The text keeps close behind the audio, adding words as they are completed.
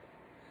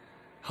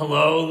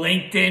Hello,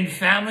 LinkedIn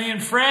family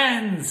and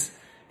friends.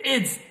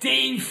 It's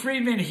Dave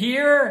Freedman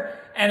here,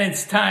 and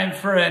it's time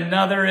for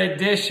another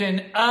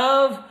edition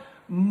of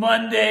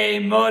Monday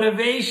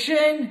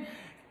Motivation.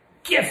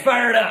 Get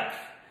fired up.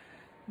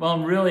 Well,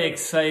 I'm really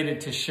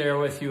excited to share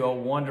with you a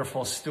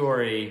wonderful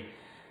story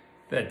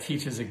that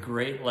teaches a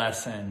great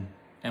lesson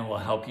and will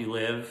help you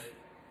live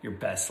your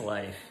best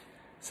life.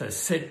 So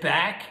sit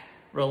back,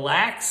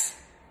 relax,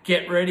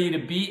 get ready to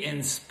be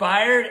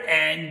inspired,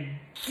 and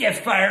get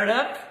fired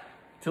up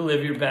to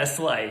live your best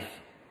life.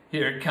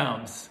 Here it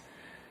comes.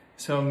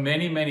 So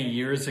many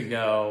years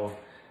ago,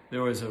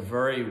 there was a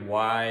very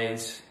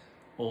wise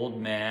old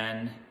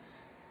man,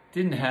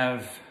 didn't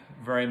have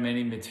very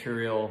many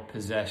material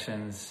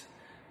possessions,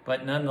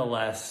 but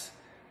nonetheless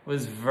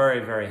was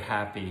very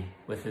happy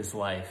with his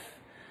life.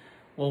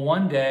 Well,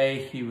 one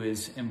day he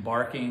was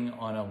embarking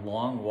on a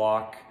long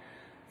walk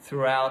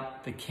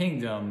throughout the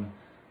kingdom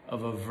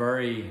of a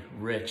very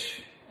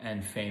rich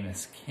and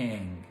famous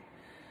king.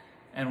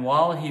 And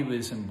while he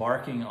was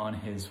embarking on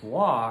his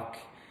walk,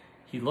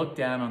 he looked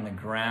down on the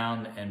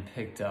ground and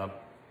picked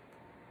up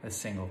a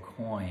single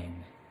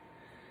coin.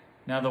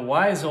 Now, the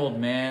wise old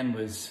man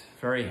was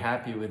very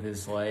happy with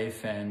his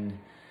life and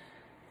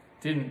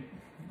didn't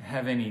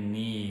have any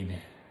need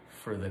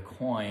for the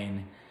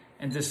coin,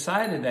 and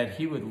decided that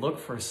he would look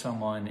for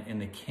someone in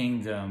the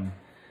kingdom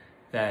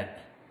that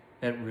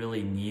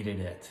really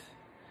needed it.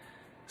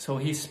 So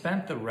he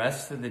spent the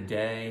rest of the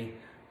day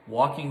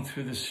walking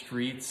through the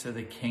streets of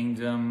the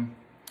kingdom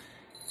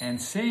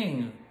and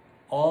seeing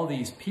all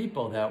these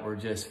people that were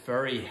just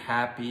very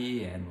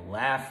happy and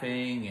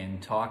laughing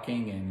and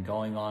talking and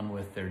going on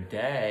with their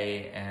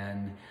day.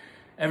 And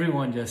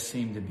everyone just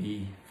seemed to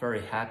be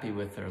very happy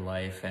with their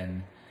life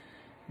and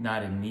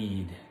not in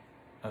need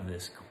of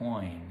this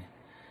coin.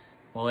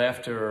 Well,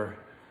 after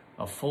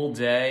a full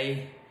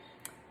day,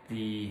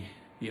 the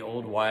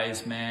old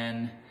wise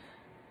man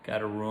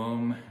got a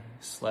room,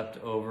 slept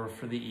over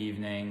for the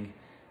evening,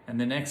 and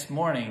the next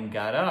morning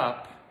got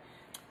up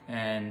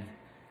and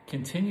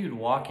continued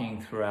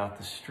walking throughout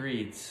the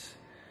streets,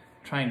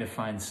 trying to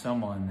find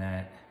someone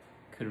that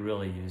could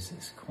really use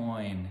this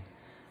coin.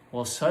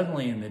 Well,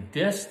 suddenly in the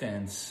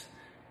distance,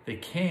 the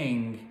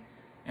king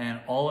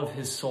and all of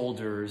his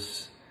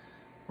soldiers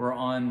were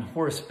on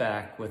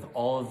horseback with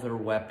all of their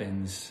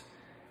weapons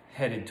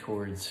headed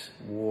towards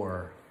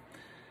war.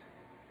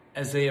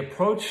 As they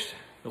approached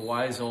the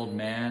wise old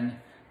man,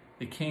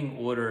 the king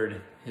ordered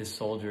his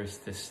soldiers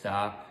to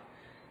stop.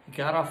 He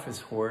got off his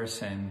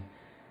horse and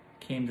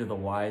came to the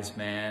wise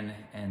man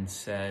and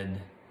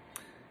said,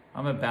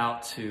 "I'm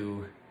about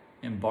to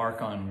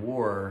embark on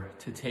war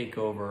to take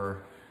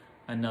over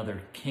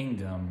another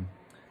kingdom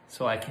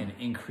so I can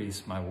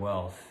increase my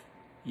wealth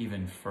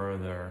even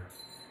further."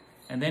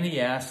 And then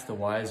he asked the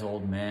wise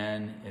old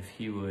man if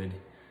he would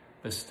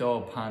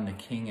bestow upon the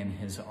king and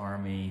his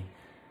army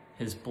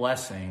his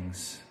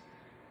blessings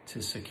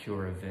to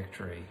secure a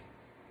victory.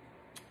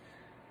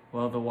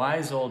 Well, the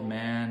wise old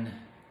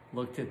man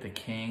looked at the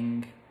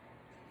king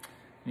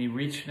and he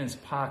reached in his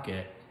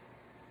pocket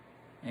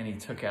and he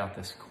took out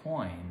this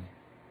coin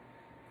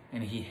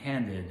and he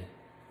handed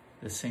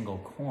the single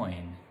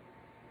coin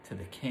to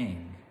the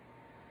king.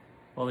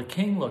 Well, the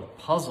king looked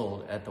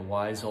puzzled at the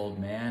wise old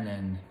man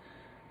and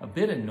a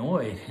bit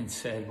annoyed and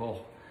said,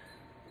 "Well,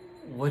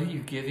 what are you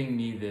giving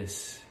me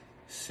this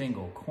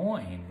single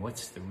coin?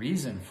 What's the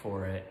reason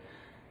for it?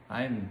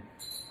 I'm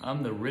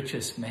the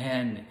richest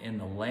man in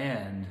the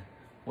land.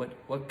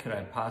 What could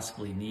I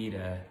possibly need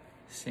a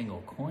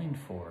single coin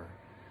for?"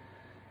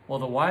 Well,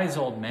 the wise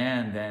old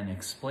man then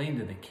explained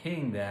to the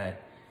king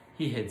that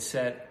he had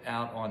set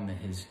out on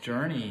his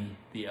journey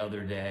the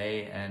other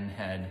day and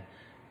had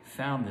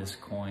found this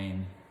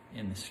coin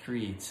in the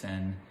streets.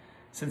 And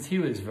since he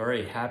was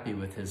very happy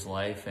with his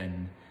life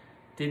and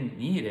didn't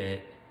need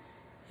it,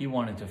 he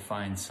wanted to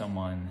find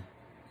someone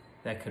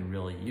that could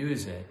really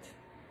use it,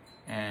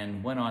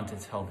 and went on to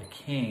tell the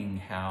king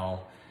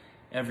how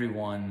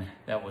everyone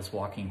that was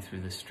walking through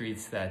the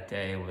streets that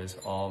day was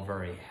all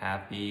very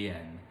happy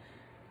and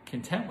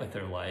content with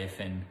their life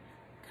and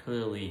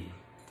clearly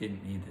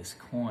didn't need this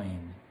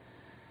coin.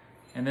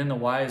 And then the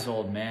wise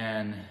old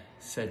man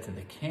said to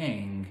the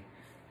king,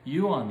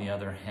 "You, on the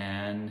other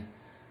hand,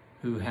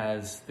 who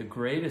has the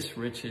greatest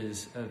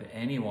riches of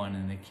anyone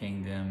in the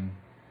kingdom,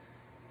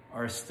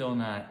 are still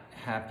not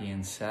happy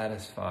and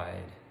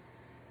satisfied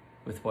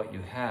with what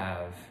you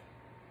have,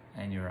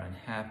 and you're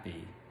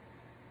unhappy.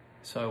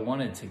 So I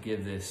wanted to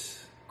give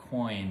this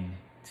coin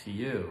to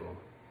you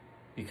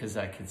because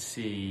I could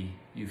see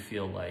you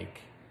feel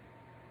like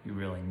you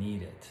really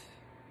need it."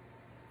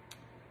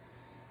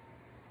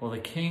 Well, the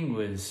king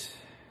was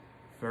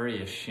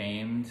very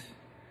ashamed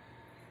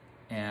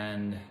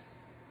and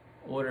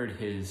ordered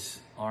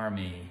his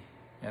army,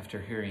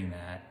 after hearing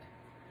that,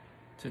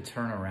 to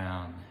turn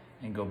around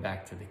and go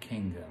back to the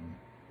kingdom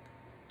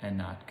and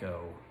not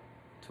go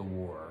to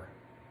war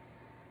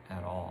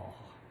at all.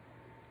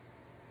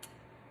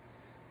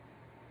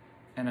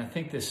 And I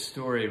think this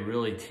story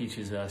really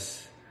teaches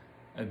us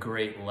a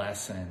great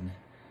lesson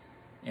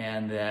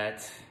and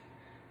that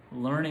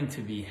learning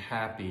to be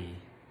happy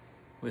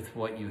with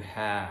what you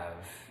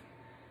have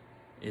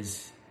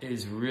is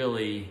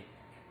really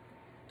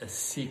a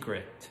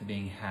secret to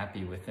being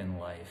happy within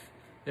life.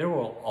 There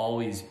will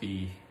always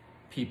be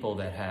people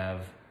that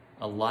have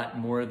a lot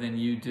more than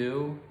you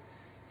do,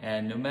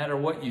 and no matter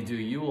what you do,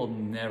 you will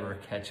never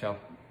catch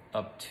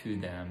up to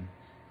them.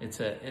 It's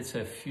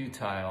a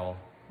futile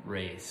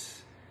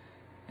race.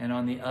 And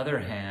on the other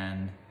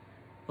hand,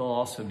 there'll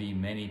also be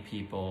many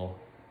people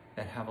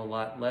that have a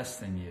lot less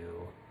than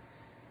you.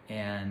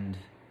 And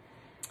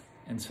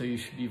so you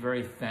should be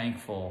very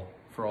thankful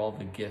for all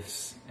the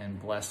gifts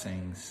and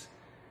blessings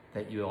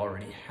that you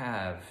already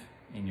have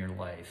in your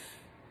life.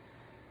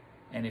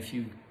 And if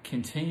you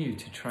continue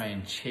to try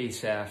and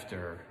chase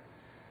after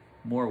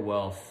more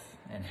wealth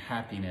and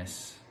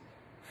happiness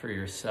for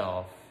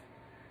yourself,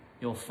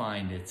 you'll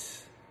find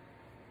it's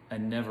a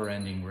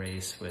never-ending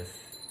race with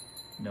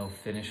no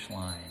finish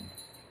line.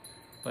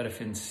 But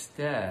if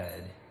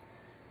instead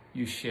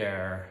you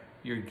share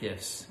your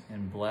gifts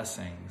and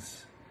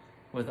blessings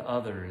with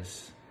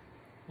others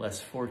less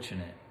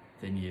fortunate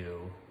than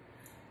you,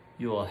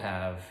 you will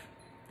have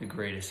the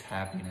greatest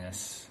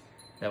happiness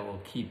that will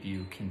keep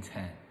you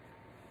content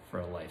for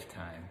a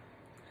lifetime.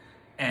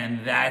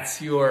 And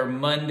that's your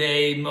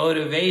Monday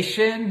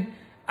motivation.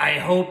 I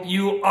hope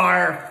you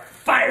are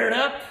fired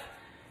up.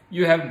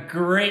 You have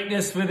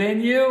greatness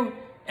within you,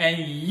 and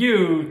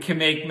you can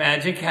make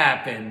magic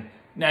happen.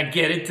 Now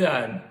get it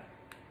done.